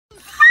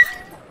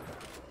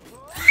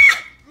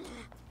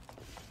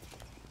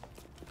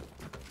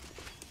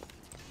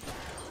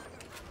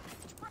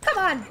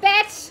on,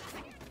 bitch!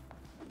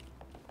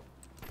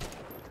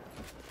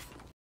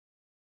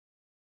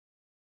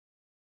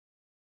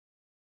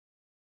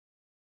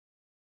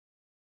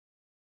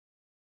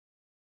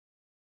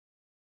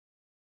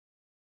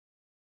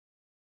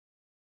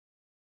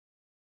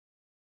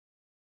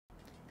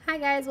 Hi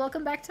guys,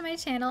 welcome back to my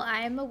channel. I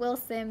am Will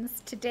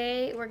Sims.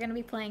 Today we're going to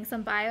be playing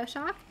some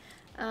Bioshock.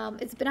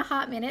 It's been a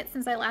hot minute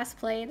since I last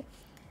played.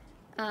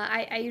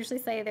 I usually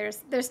say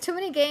there's too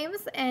many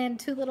games and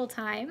too little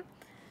time.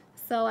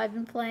 So I've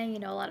been playing, you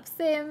know, a lot of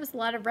Sims, a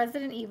lot of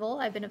Resident Evil.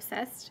 I've been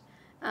obsessed.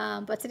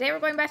 But today we're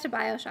going back to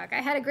Bioshock.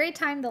 I had a great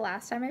time the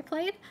last time I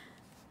played.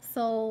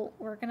 So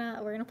we're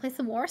gonna play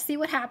some more, see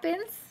what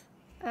happens.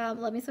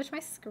 Let me switch my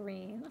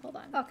screen. Hold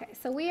on. Okay,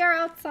 so we are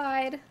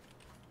outside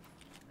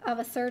of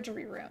a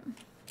surgery room.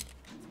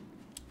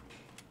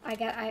 I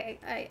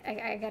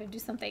gotta do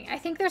something. I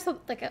think there's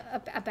like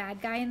a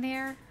bad guy in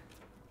there.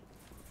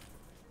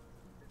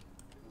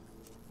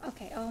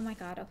 Okay, oh my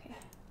god, okay.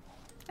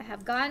 I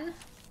have gun.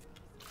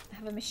 I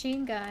have a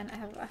machine gun. I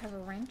have a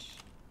wrench.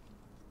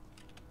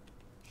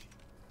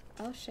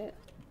 Oh shit.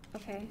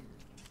 Okay.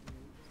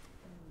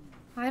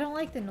 I don't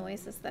like the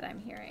noises that I'm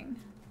hearing.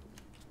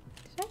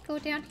 Did I go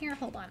down here?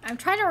 Hold on. I'm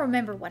trying to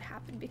remember what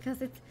happened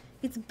because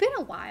it's been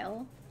a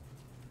while.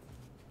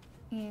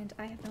 And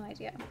I have no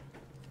idea.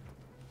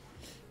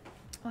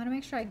 I want to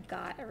make sure I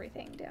got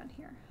everything down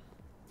here.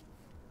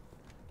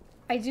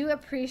 I do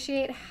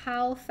appreciate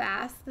how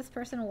fast this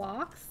person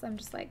walks. I'm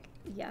just like,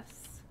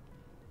 yes.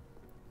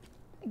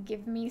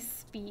 Give me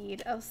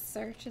speed. Oh,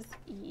 search is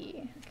E.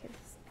 Okay, this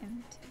is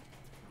empty.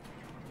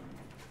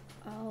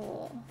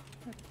 Oh,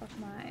 where the fuck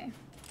am I?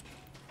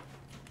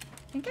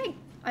 I think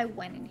I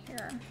went in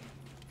here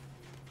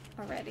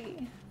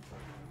already.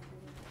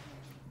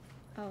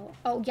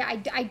 Oh yeah,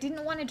 I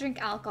didn't want to drink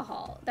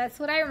alcohol. That's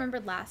what I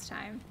remembered last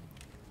time.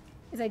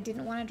 Is I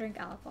didn't want to drink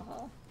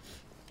alcohol.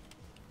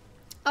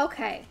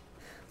 Okay.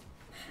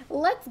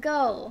 Let's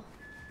go.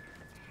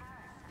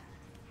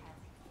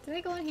 Did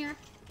I go in here?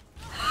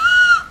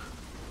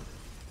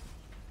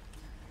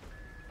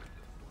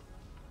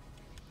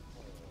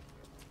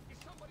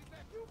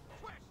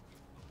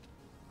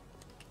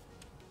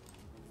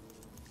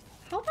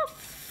 How the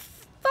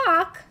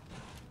fuck?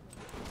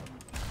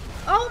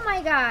 Oh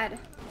my god.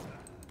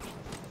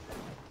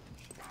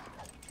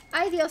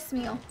 Ay, Dios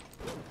mío.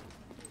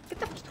 Get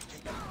the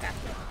fuck,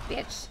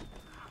 bitch.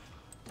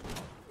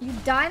 You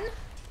done?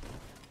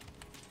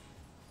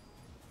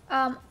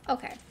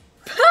 Okay.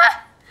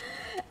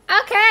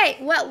 Okay,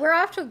 well, we're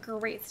off to a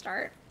great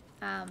start.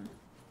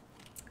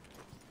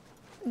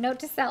 Note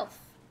to self.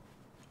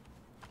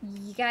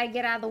 You gotta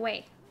get out of the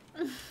way.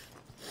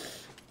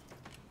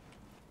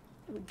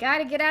 We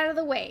gotta get out of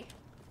the way.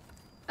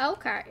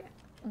 Okay.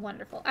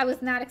 Wonderful. I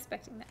was not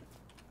expecting that.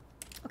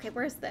 Okay,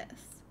 where's this?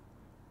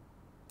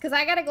 Because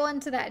I gotta go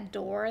into that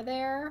door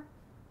there.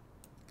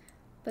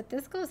 But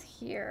this goes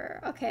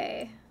here.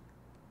 Okay.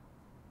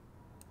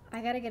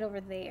 I gotta get over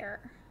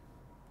there.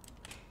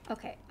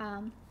 Okay,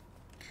 I'm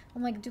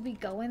like, do we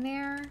go in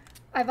there?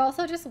 I've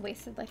also just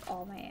wasted, like,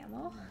 all my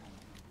ammo.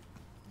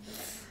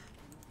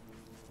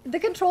 The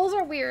controls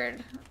are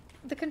weird.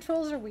 The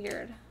controls are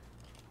weird.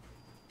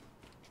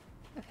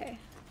 Okay.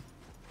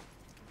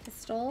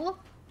 Pistol.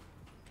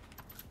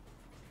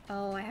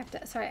 Oh, I have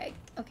to, sorry,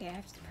 okay, I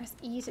have to press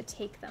E to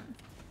take them.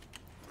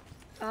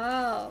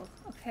 Oh,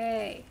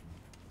 okay.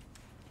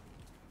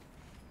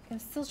 I'm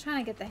still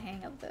trying to get the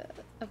hang of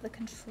the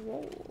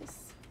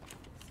controls.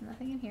 There's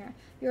nothing in here.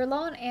 You're low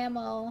on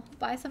ammo.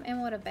 Buy some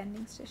ammo at a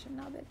vending station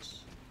now, bitch.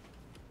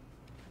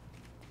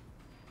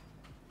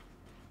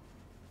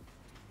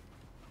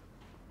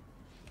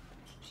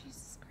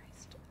 Jesus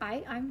Christ.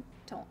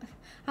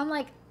 I'm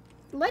like,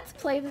 let's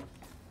play the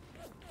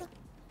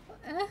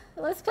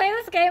let's play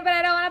this game, but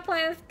I don't want to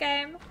play this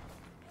game.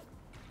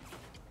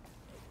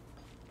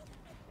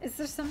 Is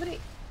there somebody? Is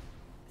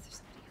there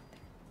somebody out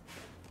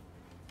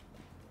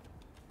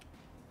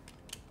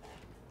there?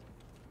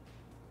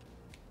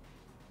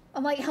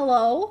 I'm like,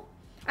 hello?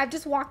 I've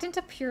just walked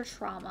into pure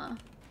trauma.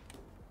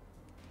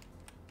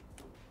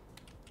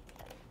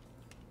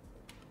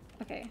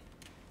 Okay,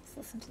 let's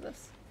listen to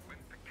this. When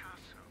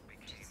Picasso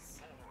became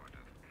bored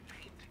of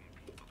painting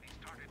people, he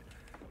started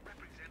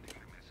representing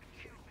them as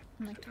human.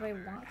 I'm like, do I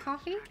want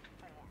coffee?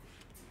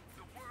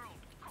 The world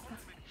called him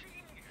a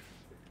genius.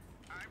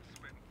 I've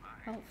spent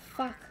my Oh,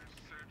 fuck.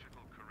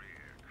 surgical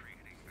career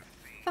creating the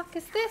same Fuck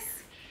is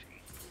this?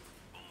 shape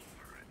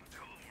over and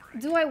over.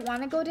 Do I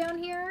want to go down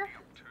here?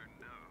 Upturned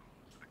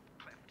nose, the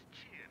cleft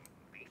chin,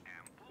 the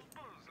ample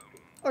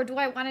bosom. Or do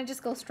I want to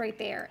just go straight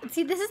there?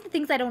 See, this is the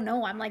things I don't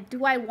know. I'm like,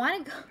 do I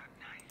want to go?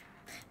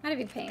 Not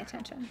even paying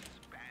attention.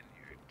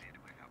 Spaniard did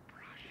with a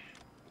brush.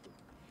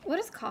 What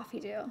does coffee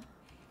do?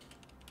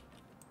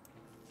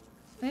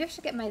 Maybe I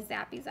should get my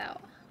zappies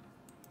out.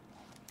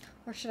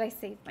 Or should I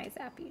save my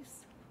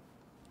zappies?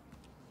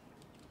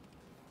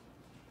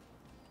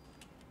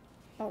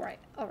 Alright,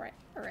 alright,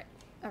 alright,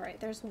 alright.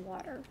 There's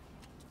water.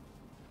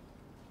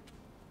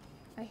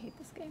 I hate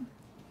this game.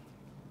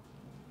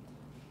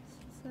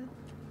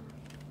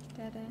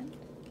 Dead end.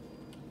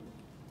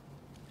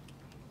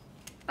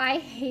 I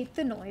hate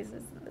the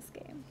noises in this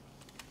game.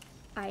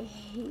 I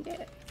hate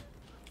it.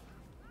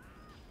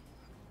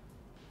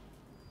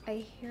 I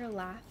hear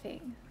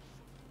laughing.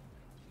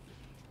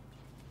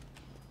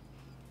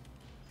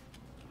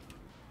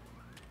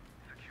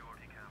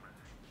 Security cameras.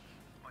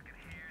 I can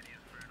hear the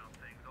infernal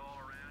things all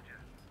around you.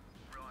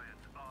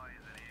 Brian's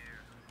eyes and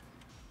ears.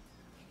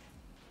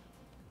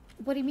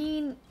 What do you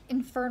mean,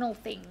 infernal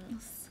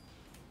things?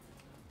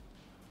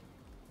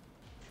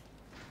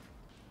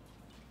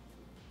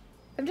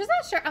 I'm just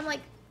not sure. I'm like,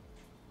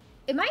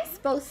 am I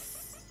supposed...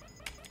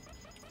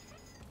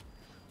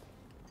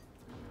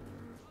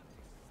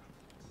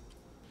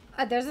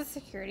 there's a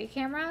security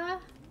camera?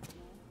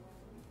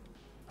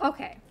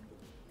 Okay.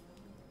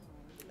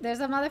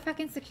 There's a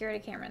motherfucking security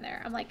camera in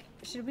there. I'm like,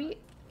 should we...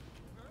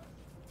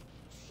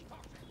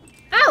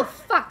 Oh,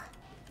 fuck!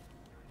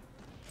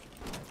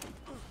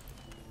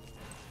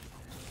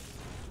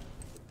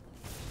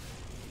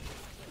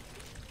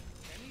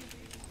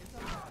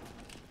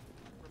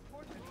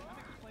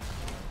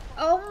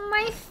 Oh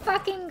my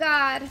fucking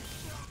god.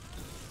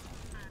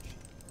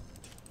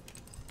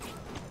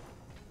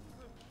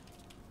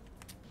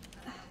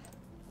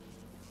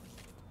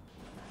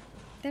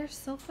 They're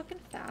so fucking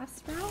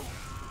fast, bro.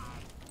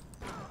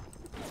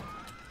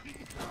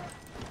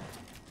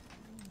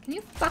 Can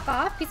you fuck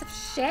off, piece of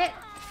shit?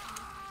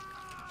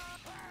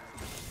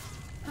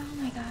 Oh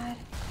my god.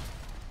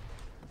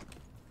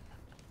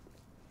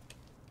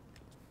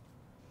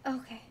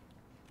 Okay.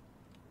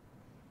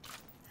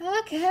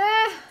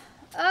 Okay.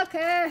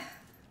 Okay.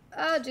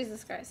 Oh,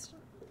 Jesus Christ.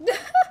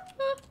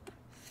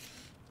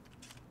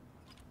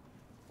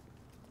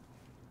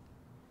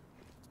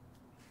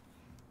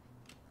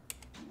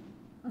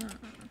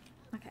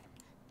 Okay.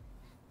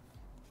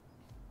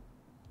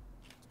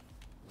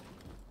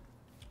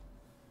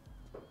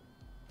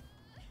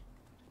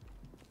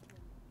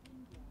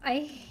 I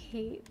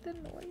hate the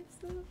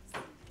noises.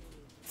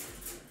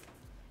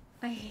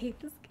 I hate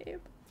this game.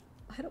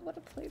 I don't want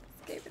to play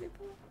this game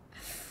anymore.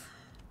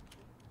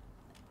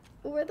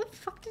 Where the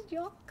fuck did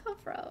y'all come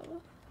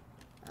from?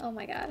 Oh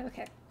my god,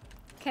 okay.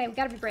 Okay, we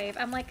gotta be brave.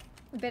 I'm like,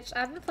 bitch,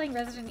 I've been playing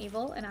Resident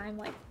Evil and I'm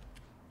like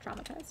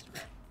traumatized.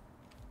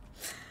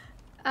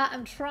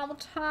 I'm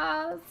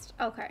traumatized.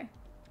 Okay.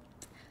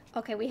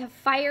 Okay, we have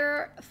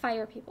fire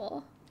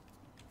people.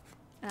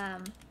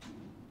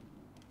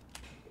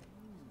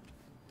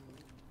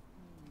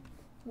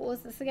 What was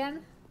this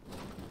again?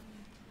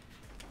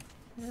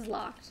 This is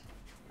locked.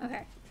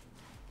 Okay.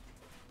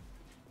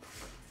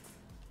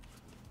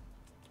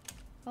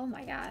 Oh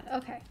my god.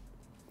 Okay.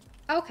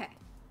 Okay.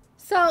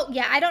 So,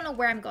 yeah, I don't know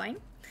where I'm going,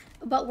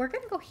 but we're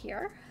gonna go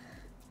here.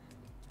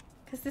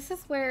 Because this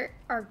is where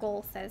our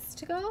goal says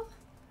to go.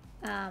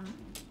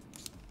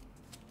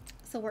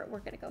 So we're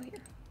gonna go here.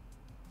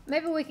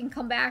 Maybe we can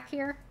come back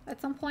here at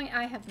some point.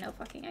 I have no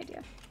fucking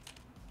idea.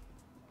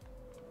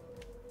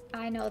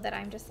 I know that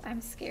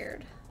I'm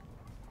scared.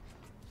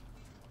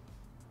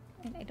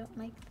 And I don't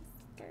like the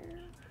scare.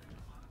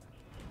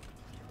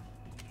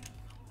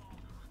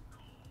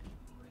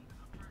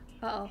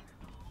 Uh-oh.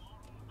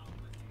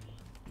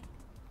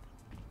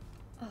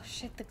 Oh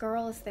shit, the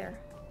girl is there.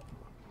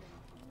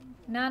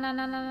 No, no,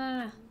 no, no, no,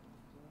 no.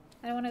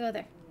 I don't want to go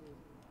there.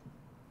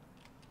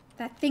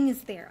 That thing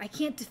is there. I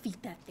can't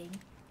defeat that thing.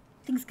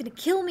 Thing's gonna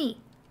kill me.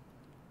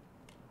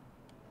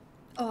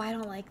 Oh, I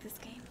don't like this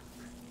game.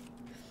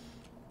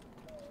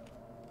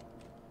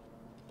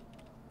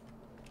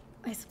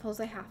 I suppose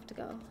I have to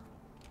go.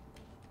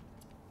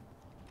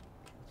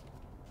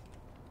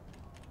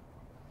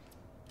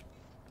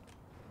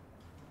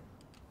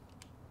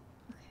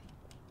 Okay.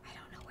 I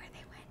don't know where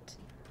they went.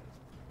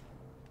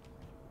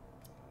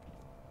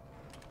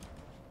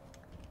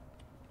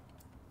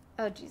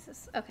 Oh,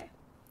 Jesus. Okay.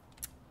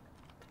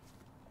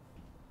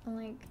 I'm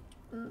like...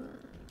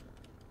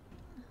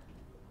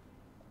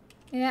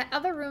 In that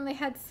other room, they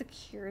had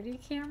security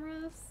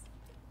cameras.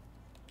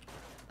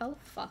 Oh,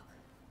 fuck.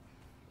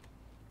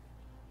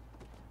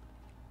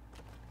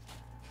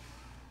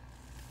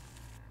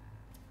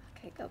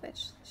 Okay, go, bitch.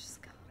 Let's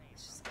just go.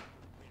 Let's just go.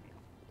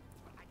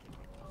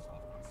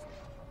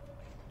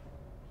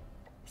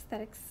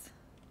 Aesthetics.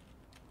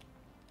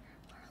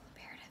 Moral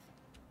imperative.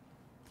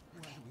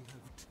 Why do we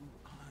have two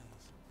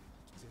eyes?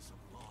 There's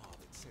a law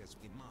that says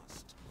we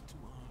must. Two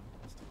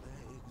arms, two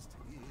legs,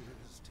 two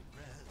ears, two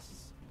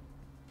breasts.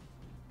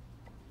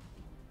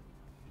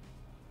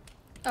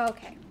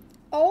 Okay.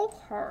 Oh,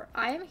 her.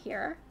 I am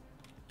here.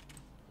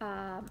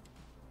 I'm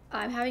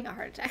having a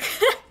heart attack.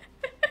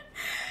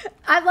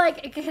 I'm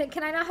like,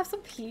 can I not have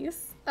some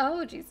peace?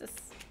 Oh, Jesus.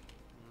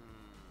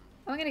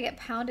 I'm gonna get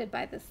pounded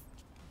by this.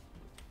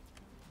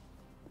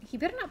 He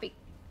better not be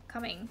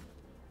coming.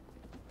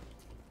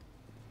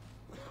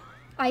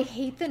 I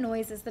hate the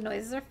noises. The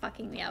noises are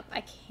fucking me up.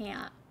 I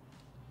can't.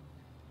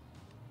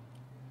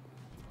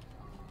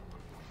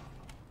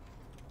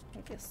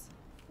 Like this.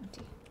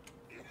 Empty.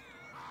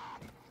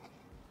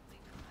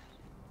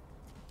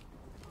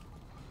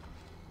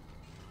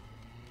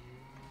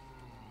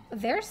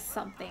 There's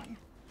something.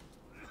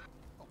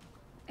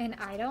 And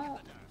I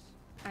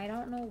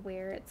don't know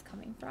where it's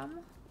coming from.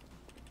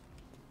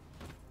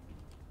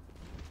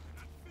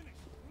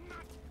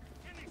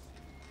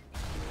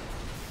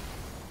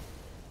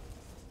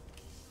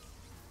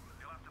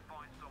 You'll have to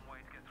find some way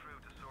to get through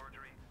to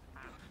surgery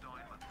and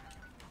Steinman.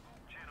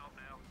 Chin up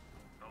now.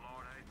 The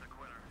Lord hates a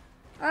quitter.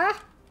 Ah!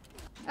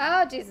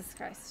 Oh, Jesus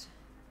Christ.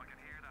 I can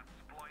hear that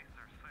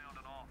splicer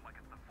sounding off like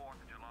it's the 4th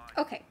of July.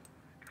 Okay.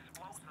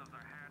 Explosives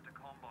are hard to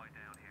come by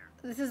down here.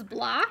 This is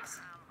blocked?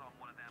 Hands on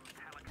one of them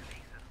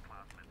telekinesis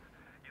plasmids.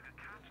 You can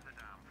catch the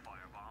damn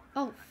firebomb.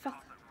 Oh, fuck.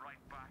 Toss it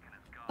right back in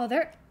his gun.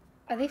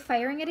 Oh, are they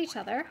firing at each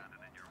other? Standing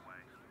in your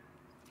way.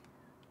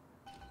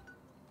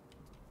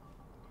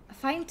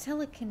 Find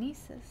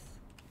telekinesis.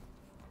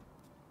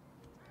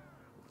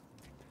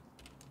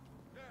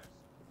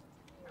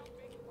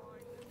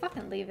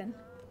 Fucking leaving.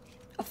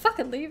 I'm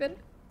fucking leaving.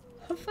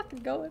 I'm fucking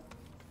going.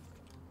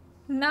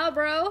 Nah,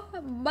 bro.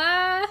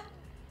 Bye.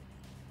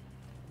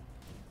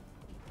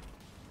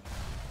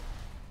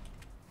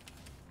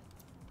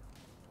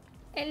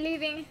 And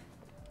leaving.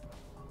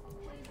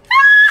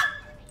 Ah!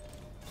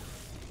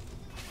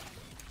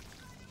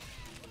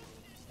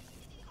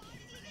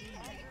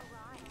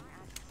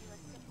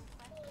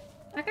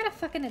 I gotta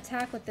fucking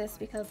attack with this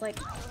because, like,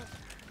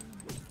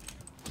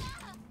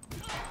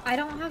 I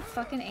don't have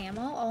fucking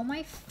ammo. Oh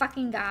my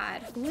fucking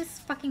god. Who is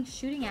fucking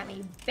shooting at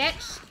me,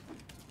 bitch?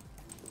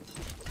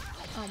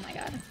 Oh my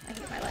god. I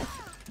hate my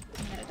life.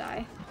 I'm gonna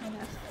die. I'm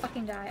gonna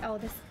fucking die. Oh,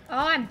 this.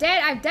 Oh, I'm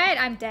dead. I'm dead.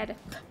 I'm dead.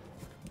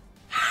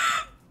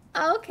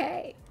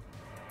 Okay.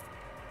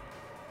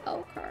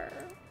 Okay.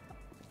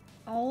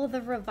 All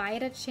the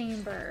Revita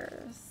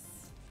chambers.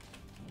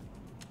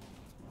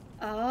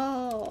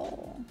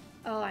 Oh.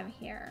 Oh, I'm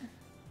here.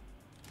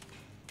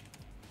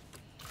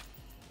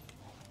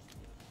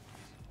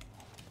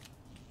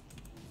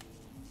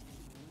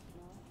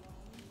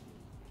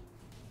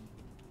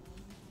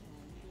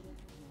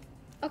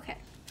 Okay.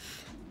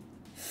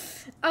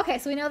 Okay,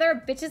 so we know there are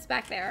bitches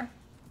back there.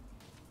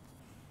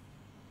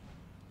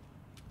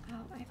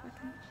 Oh, I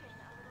fucking...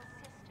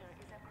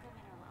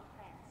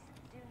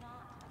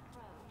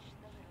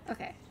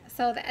 Okay,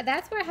 so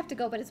that's where I have to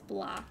go, but it's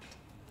blocked.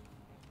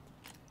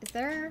 Is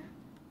there...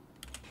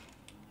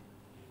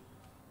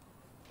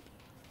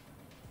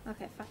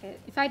 Okay, fuck it.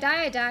 If I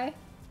die, I die.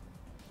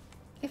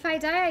 If I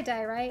die, I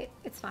die, right?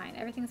 It's fine.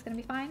 Everything's gonna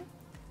be fine.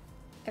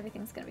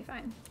 Everything's gonna be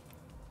fine.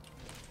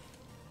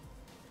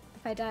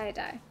 If I die, I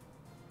die.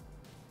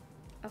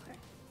 Okay.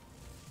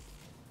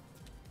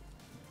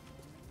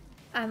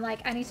 I'm like,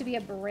 I need to be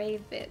a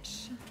brave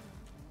bitch.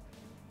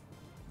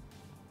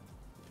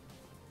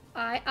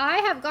 I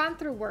have gone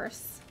through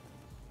worse.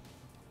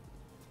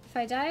 If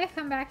I die, I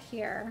come back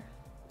here.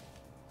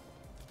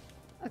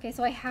 Okay,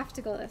 so I have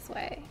to go this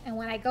way. And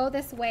when I go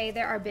this way,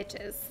 there are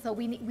bitches. So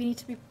we need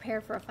to be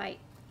prepared for a fight.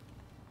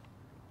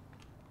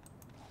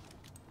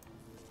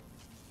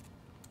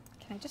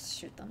 Can I just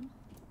shoot them?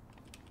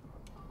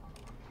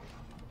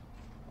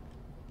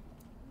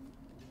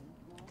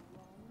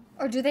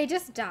 Or do they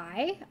just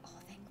die? Oh,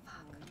 thank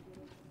fuck.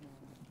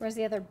 Where's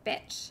the other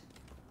bitch?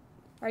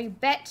 Are you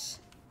bitch?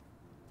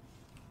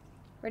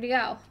 Where'd he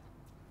go?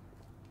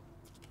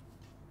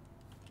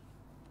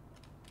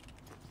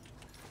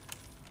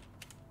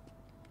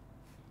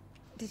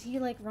 Did he,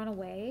 like, run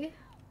away?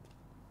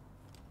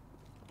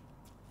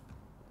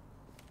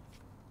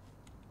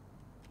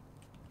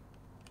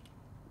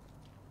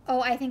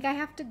 Oh, I think I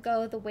have to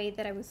go the way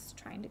that I was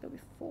trying to go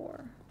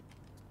before.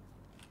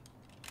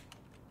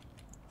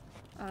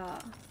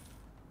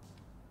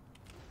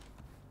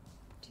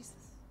 Jesus.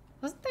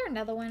 Wasn't there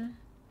another one?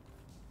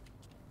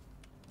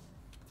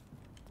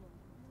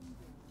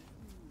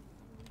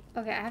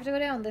 Okay, I have to go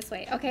down this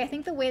way. Okay, I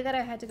think the way that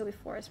I had to go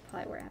before is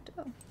probably where I have to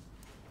go.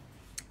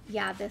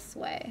 Yeah, this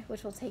way,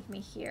 which will take me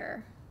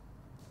here.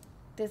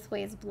 This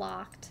way is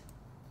blocked.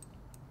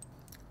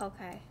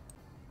 Okay.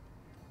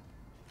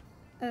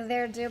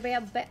 There do be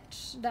a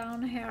bitch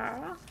down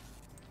here.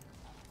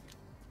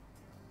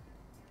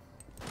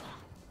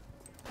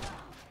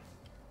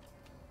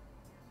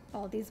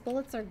 Oh, these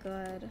bullets are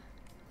good.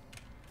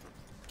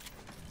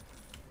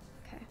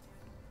 Okay.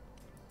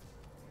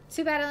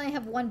 Too bad I only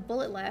have one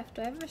bullet left.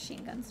 Do I have a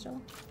machine gun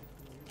still?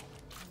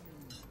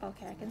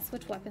 Okay, I can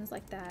switch weapons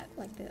like that.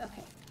 Like this.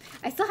 Okay.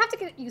 I still have to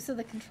get used to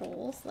the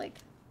controls. Like...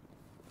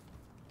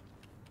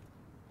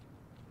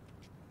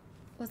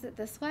 Was it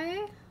this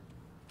way?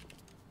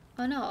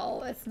 Oh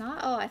no, it's not?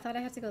 Oh, I thought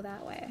I had to go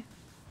that way.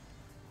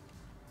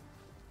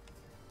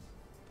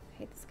 I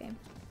hate this game.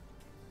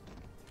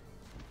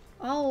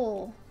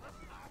 Oh.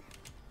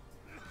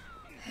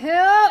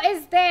 Who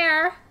is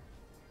there?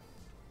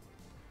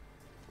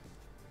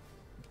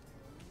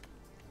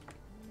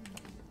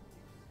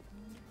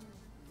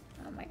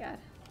 Oh my god.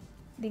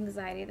 The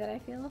anxiety that I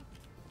feel.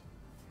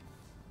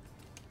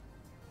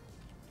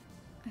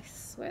 I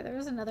swear there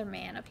was another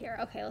man up here.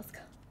 Okay, let's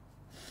go.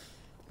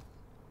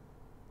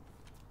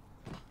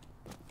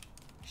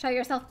 Show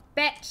yourself,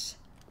 bitch!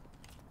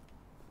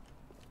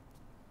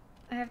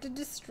 I have to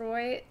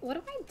destroy... What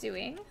am I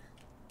doing?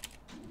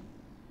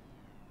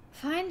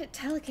 Find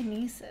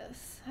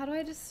telekinesis. How do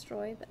I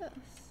destroy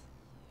this?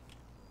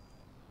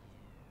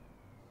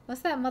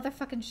 What's that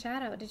motherfucking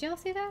shadow? Did y'all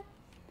see that?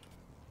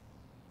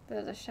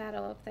 There's a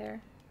shadow up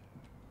there.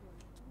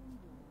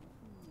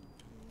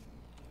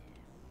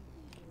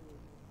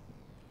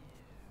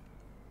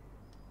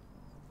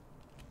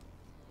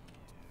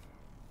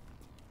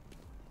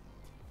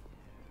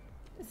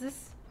 Is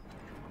this...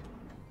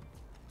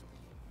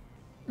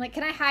 Like,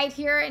 can I hide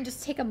here and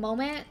just take a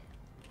moment?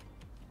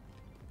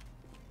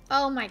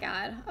 Oh my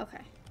god.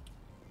 Okay.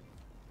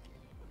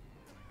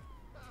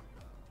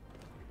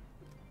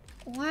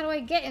 How do I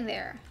get in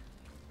there?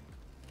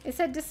 It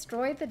said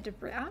destroy the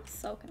debris. I'm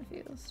so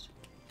confused.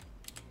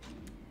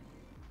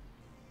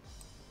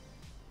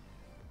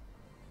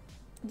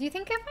 Do you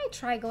think if I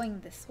try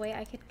going this way,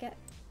 I could get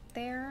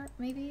there,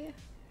 maybe?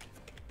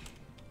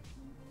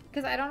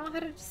 Because I don't know how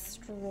to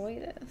destroy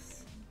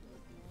this.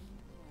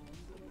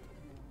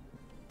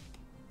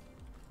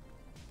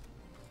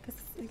 Because,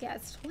 yeah,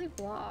 it's totally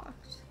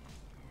blocked.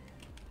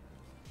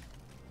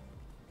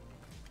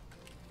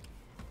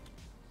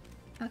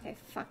 Okay,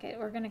 fuck it.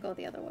 We're gonna go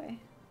the other way.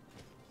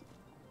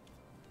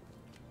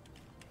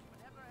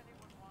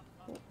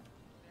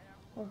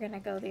 We're gonna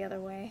go the other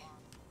way.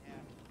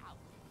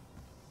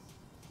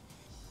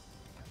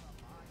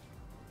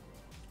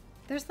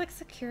 There's like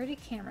security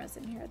cameras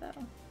in here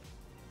though.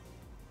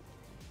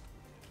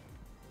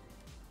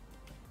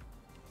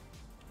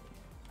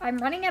 I'm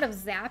running out of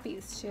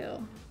zappies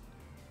too.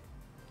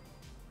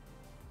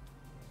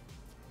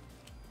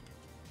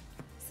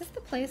 Is this the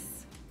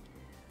place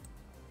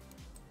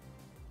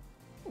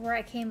where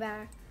I came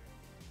back?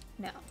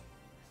 No.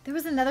 There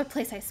was another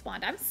place I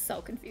spawned. I'm so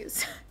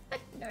confused. I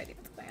have no idea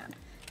what's going on.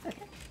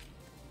 Okay.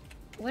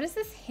 What is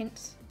this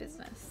hint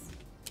business?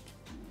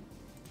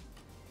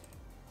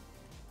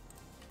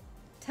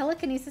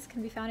 Telekinesis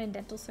can be found in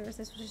dental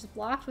services, which is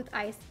blocked with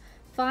ice.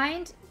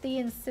 Find the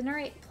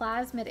incinerate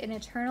plasmid in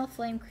eternal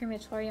flame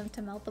crematorium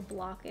to melt the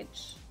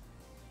blockage.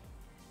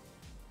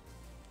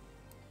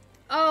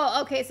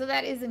 Oh, okay, so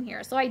that is in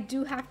here. So I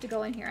do have to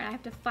go in here and I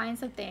have to find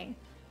something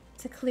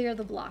to clear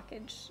the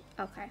blockage.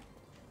 Okay.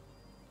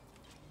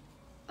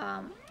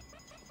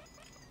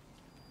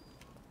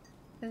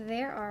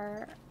 There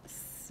are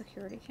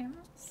security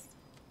cameras.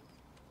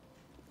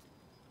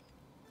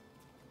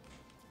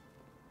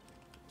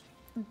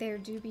 There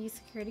do be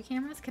security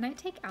cameras. Can I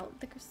take out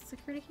the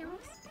security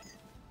cameras?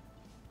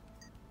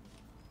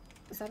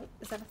 Is that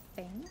a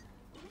thing?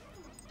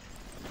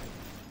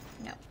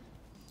 No.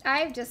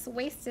 I've just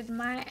wasted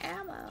my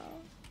ammo.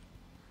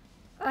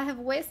 I have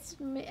wasted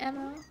my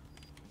ammo.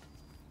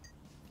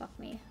 Fuck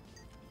me.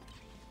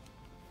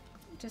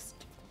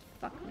 Just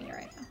fuck me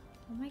right now.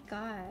 Oh my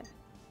god.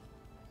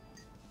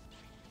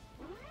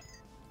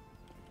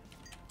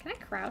 Can I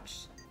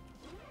crouch?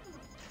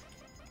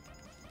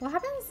 What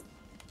happens?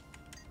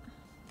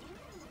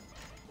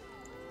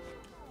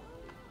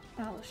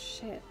 Oh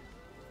shit.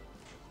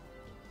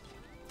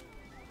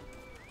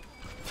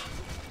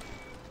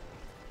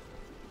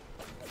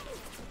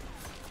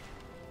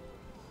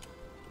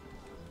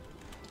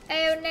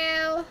 Oh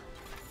no.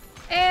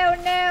 Oh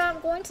no, I'm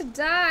going to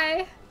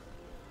die.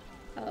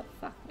 Oh,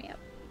 fuck me up.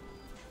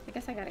 I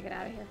guess I gotta get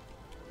out of here.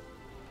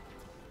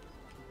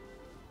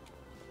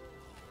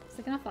 Is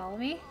it gonna follow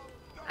me?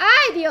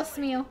 ¡Ay, Dios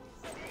mío!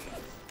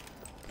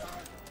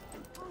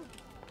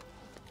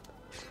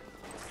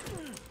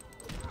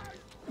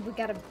 We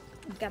gotta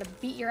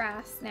beat your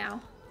ass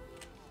now.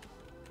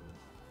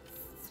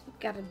 We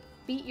gotta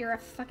beat your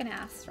fucking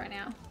ass right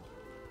now.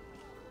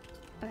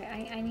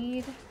 Okay, I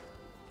need...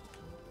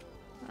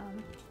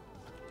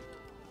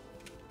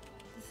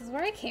 This is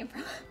where I came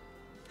from.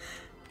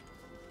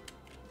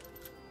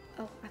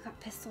 Oh, I got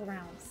pistol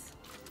rounds.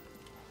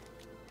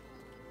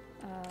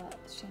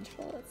 Let's change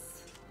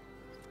bullets.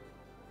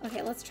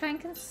 Okay, let's try and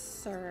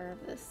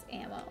conserve this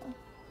ammo.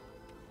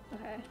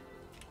 Okay.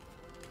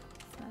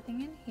 There's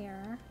nothing in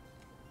here.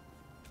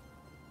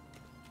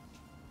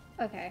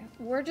 Okay,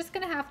 we're just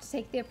gonna have to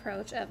take the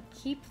approach of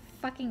keep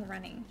fucking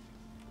running.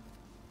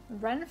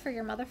 Run for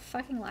your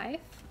motherfucking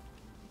life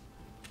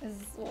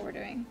is what we're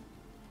doing.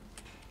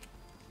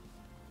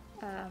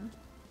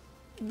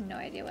 No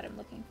idea what I'm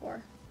looking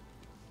for.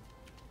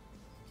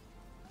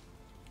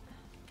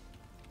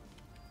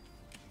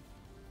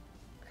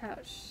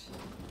 Crouch.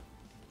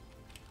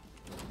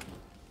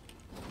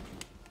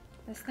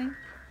 This thing?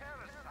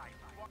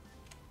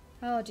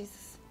 Oh,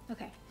 Jesus.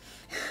 Okay.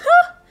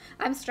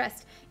 I'm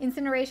stressed.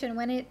 Incineration.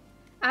 When it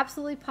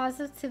absolutely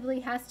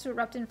positively has to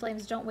erupt in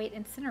flames, don't wait.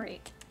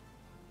 Incinerate.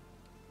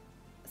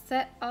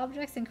 Set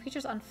objects and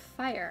creatures on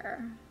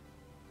fire.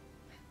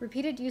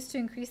 Repeated use to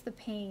increase the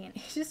pain.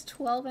 Ages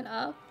 12 and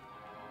up?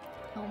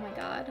 Oh my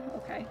god.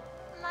 Okay.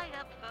 Light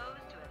up foes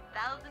to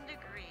 1,000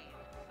 degrees.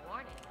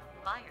 Warning,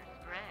 fire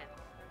spread.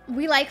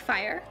 We like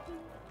fire.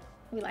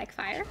 We like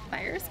fire.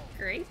 Fire's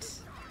great.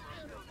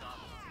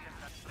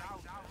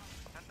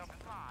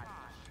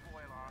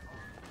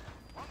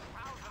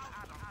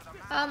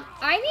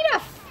 I need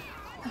a...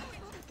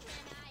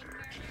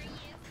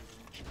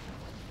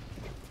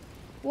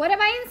 What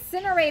am I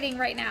incinerating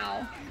right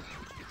now?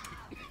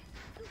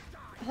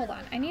 Hold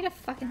on. I need a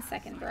fucking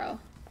second, bro.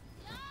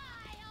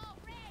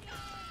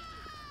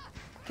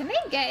 Can they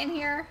get in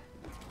here?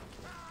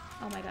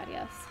 Oh my god,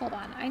 yes. Hold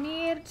on. I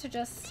need to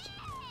just...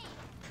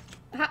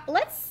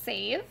 let's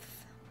save.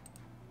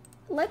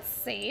 Let's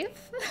save.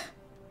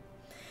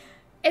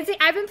 And see,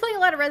 I've been playing a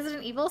lot of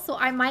Resident Evil, so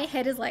my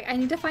head is like, I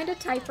need to find a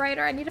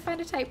typewriter. I need to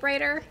find a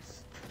typewriter.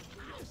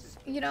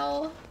 You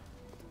know?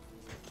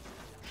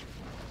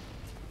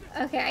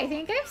 Okay, I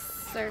think I've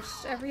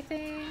searched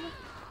everything.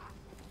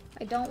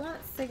 I don't want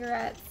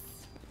cigarettes.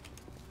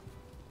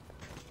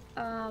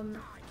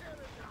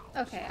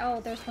 Okay,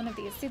 oh, there's one of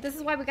these. See, this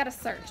is why we gotta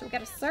search. We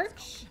gotta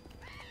search.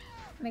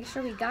 Make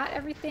sure we got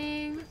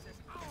everything.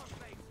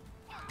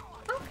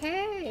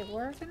 Okay,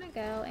 we're gonna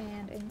go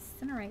and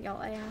incinerate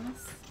y'all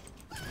ass.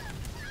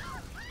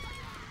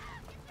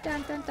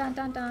 Dun dun dun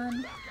dun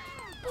dun.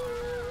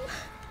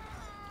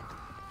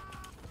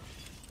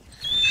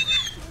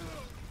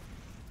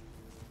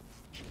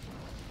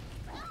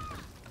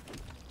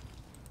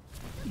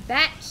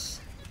 Batch.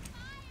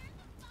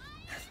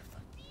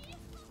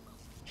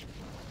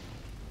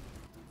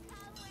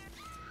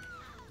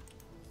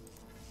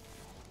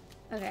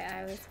 Okay,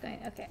 I was going.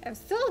 Okay, I'm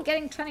still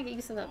trying to get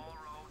used to the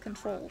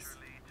controls.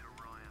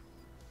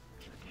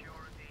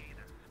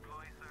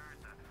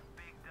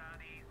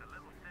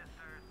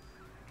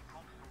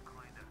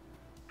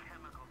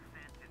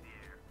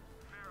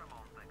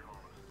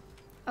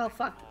 Oh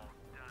fuck.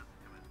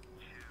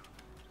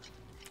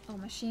 Oh,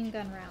 machine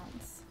gun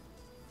rounds.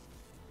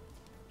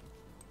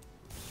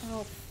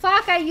 Oh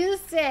fuck, I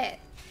used it!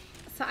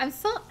 So I'm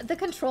still, the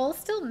controls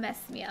still mess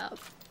me up.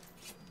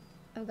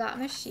 I've got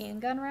machine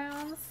gun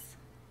rounds,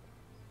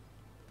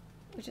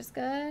 which is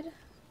good.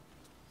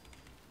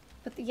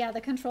 But yeah,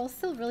 the controls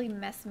still really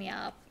mess me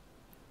up.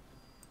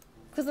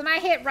 Because when I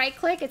hit right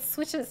click, it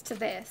switches to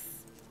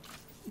this.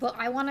 But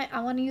I wanna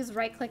use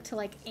right click to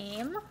like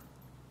aim.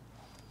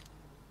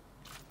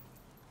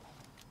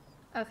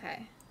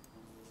 Okay.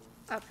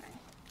 Okay.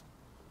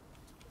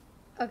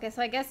 Okay,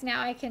 so I guess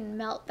now I can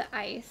melt the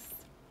ice.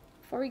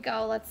 Before we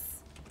go,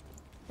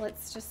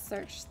 let's just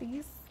search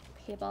these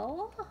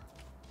people.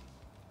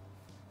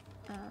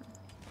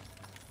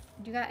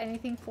 You got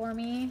anything for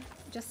me?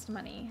 Just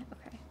money.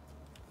 Okay.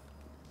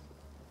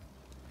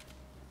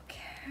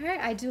 Okay,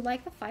 I do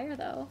like the fire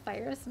though.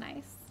 Fire is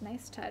nice.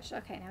 Nice touch.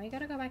 Okay, now we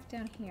gotta go back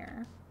down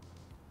here.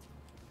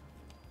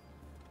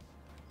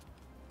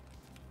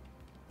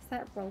 Is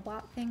that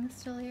robot thing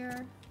still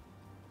here?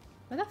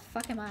 Where the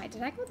fuck am I?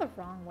 Did I go the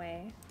wrong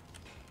way?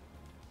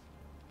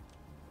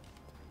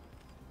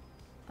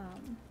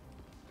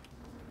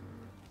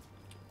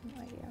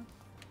 No idea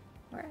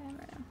where I am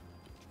right now.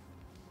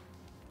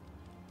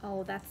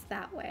 Oh, that's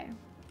that way.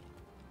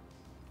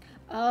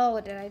 Oh,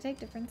 did I take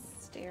different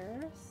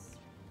stairs?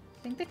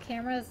 I think the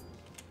camera's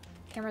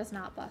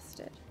not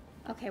busted.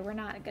 Okay, we're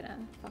not gonna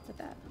fuck with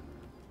that.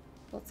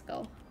 Let's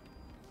go.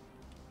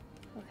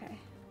 Okay.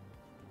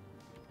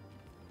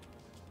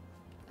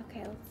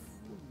 Okay, let's...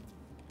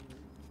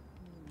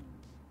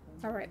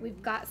 Alright,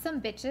 we've got some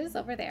bitches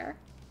over there.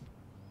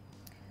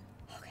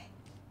 Okay.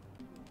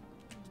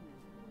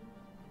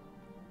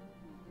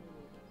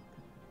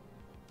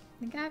 I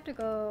think I have to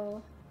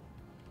go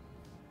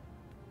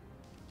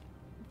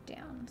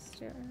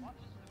downstairs.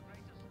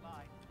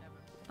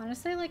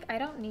 Honestly, like, I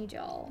don't need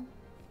y'all.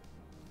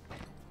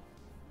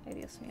 Ay,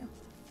 Dios mío.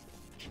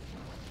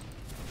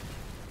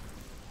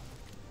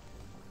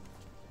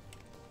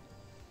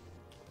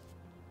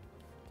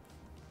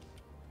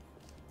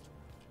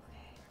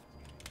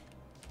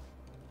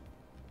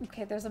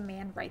 Okay, there's a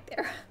man right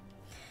there.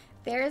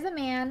 There is a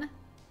man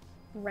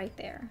right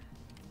there.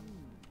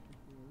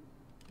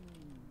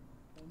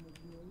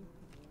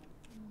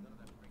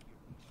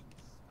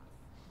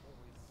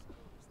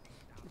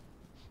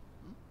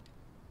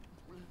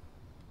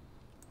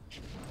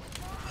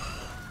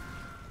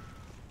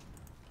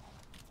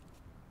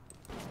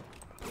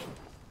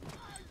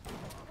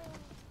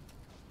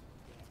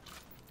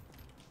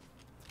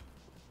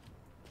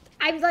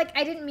 I'm like,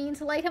 I didn't mean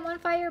to light him on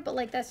fire, but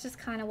like that's just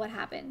kind of what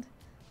happened.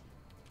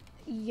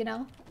 You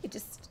know, it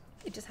just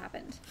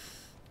happened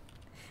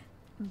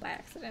by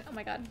accident. Oh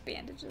my god,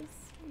 bandages.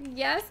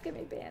 Yes, give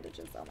me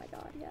bandages. Oh my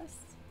god, yes.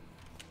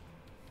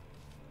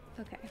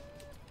 Okay.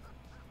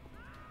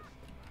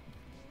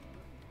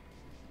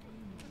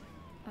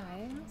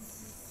 I'm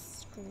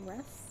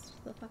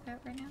stressed the fuck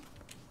out right now.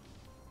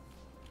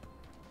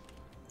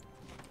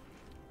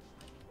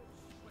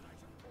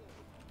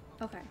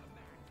 Okay.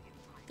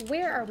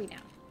 Where are we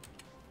now?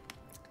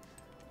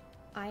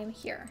 I am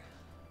here.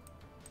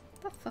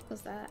 What the fuck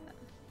was that?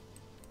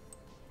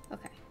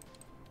 Okay.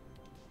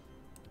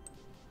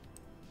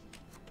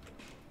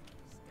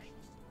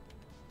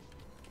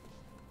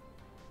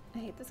 I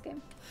hate this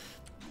game.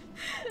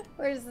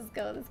 Where does this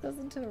go? This goes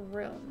into a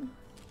room.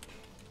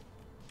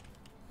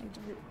 Like,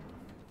 do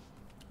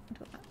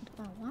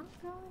I want to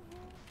go in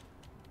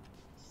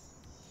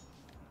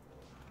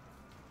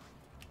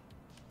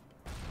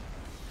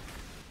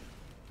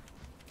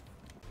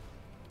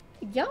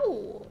here?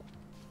 Yo!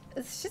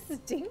 It's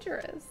just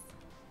dangerous.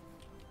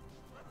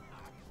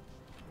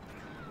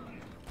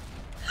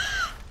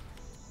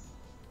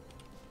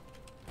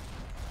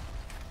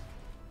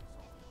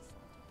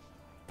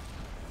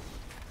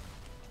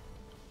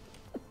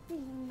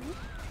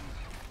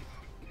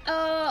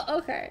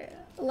 Okay.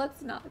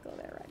 Let's not go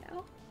there right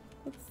now.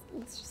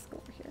 Let's just go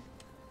over here.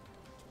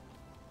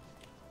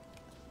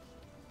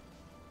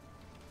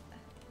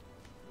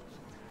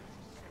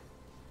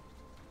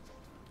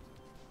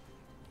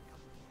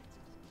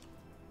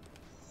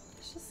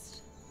 Let's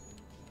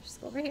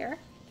just go over here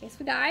in case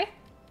we die.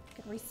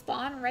 We can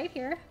respawn right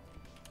here.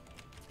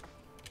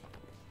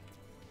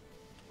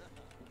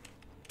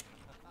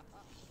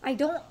 I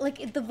don't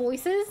like the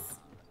voices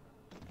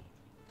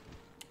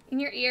in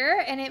your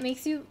ear, and it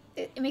makes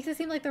it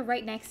seem like they're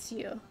right next to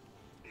you.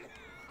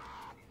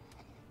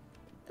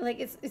 Like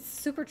it's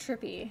super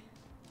trippy.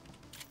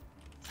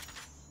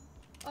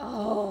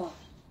 Oh.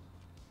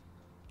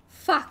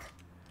 Fuck.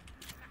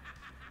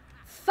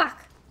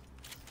 Fuck.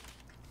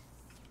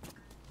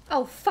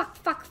 Oh, fuck,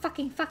 fuck,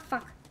 fucking fuck,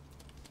 fuck.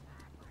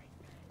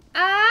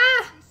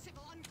 Ah!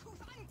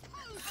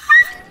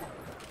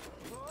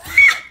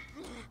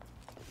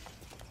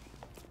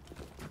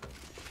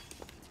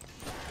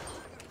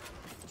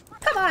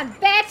 Come on,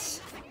 bitch!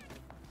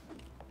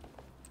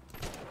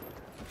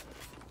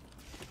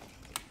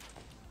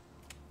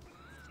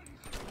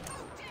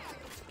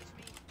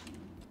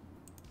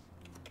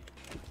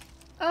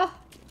 Oh.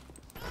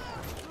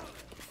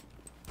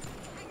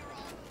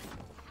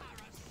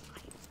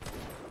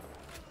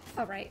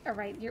 All right.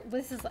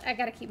 This is. I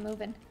gotta keep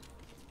moving.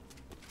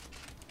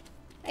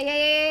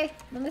 Hey!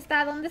 ¿Dónde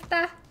está? ¿Dónde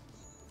está?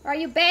 Where are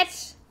you,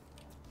 bitch?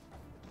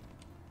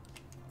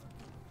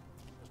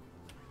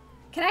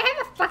 Can I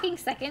have a fucking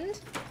second?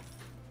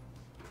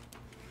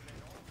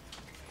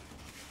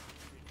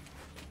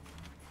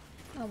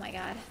 Oh my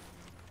god.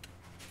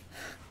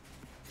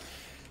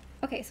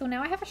 Okay, so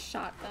now I have a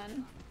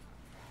shotgun.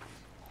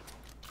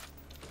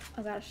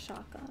 I got a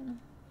shotgun.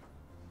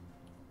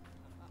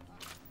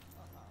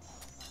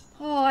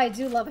 Oh, I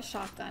do love a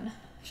shotgun.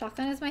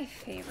 Shotgun is my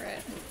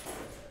favorite.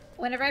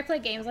 Whenever I play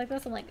games like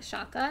this, I'm like,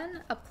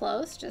 shotgun up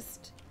close,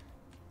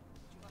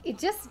 it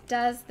just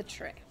does the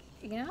trick,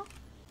 you know?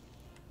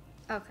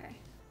 Okay.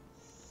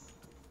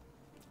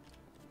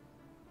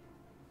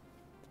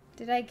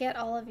 Did I get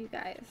all of you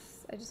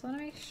guys? I just want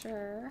to make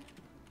sure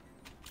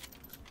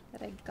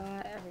that I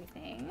got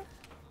everything.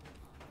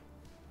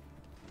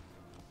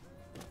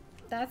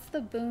 That's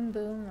the boom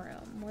boom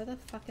room. Where the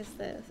fuck is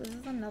this? This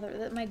is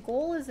another. My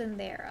goal is in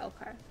there.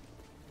 Okay.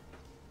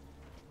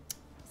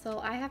 So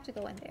I have to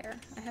go in there.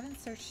 I haven't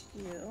searched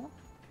you.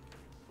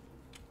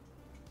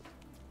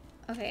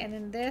 Okay, and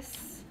then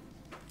this.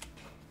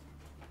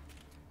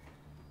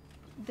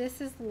 This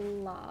is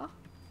locked.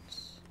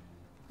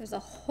 There's a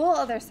whole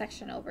other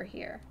section over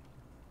here.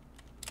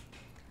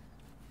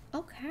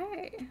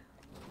 Okay.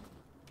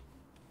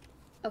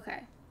 Okay.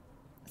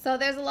 So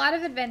there's a lot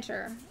of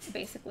adventure,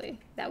 basically,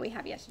 that we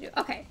have yet to do.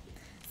 Okay.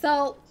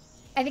 So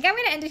I think I'm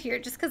going to end it here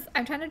just because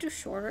I'm trying to do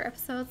shorter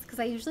episodes because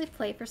I usually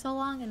play for so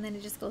long and then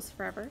it just goes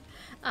forever.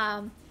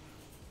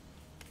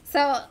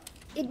 So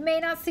it may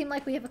not seem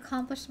like we have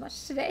accomplished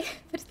much today,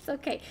 but it's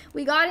okay.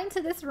 We got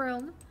into this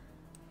room.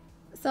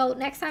 So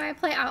next time I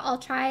play, I'll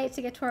try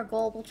to get to our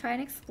goal. We'll try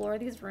and explore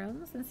these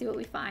rooms and see what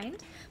we find.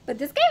 But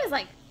this game is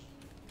like,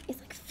 it's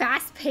like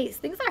fast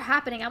paced. Things are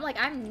happening. I'm like,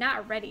 I'm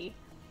not ready.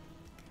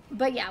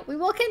 But yeah, we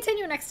will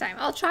continue next time.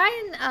 I'll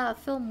try and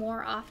film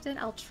more often.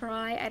 I'll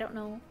try. I don't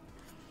know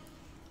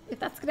if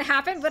that's going to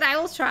happen, but I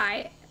will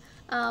try.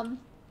 But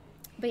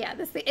yeah,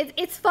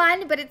 it's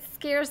fun, but it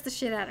scares the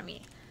shit out of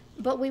me.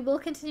 But we will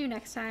continue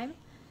next time.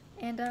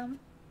 And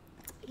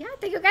yeah,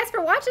 thank you guys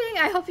for watching.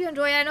 I hope you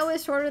enjoy it. I know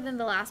it's shorter than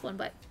the last one,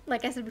 but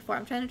like I said before,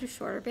 I'm trying to do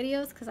shorter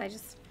videos because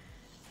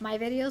my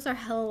videos are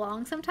hella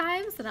long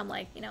sometimes. And I'm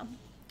like, you know,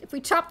 if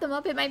we chop them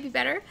up, it might be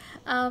better.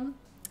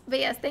 But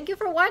yes, thank you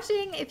for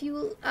watching. If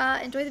you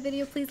enjoyed the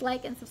video, please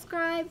like and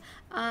subscribe.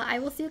 I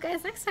will see you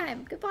guys next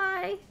time.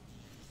 Goodbye.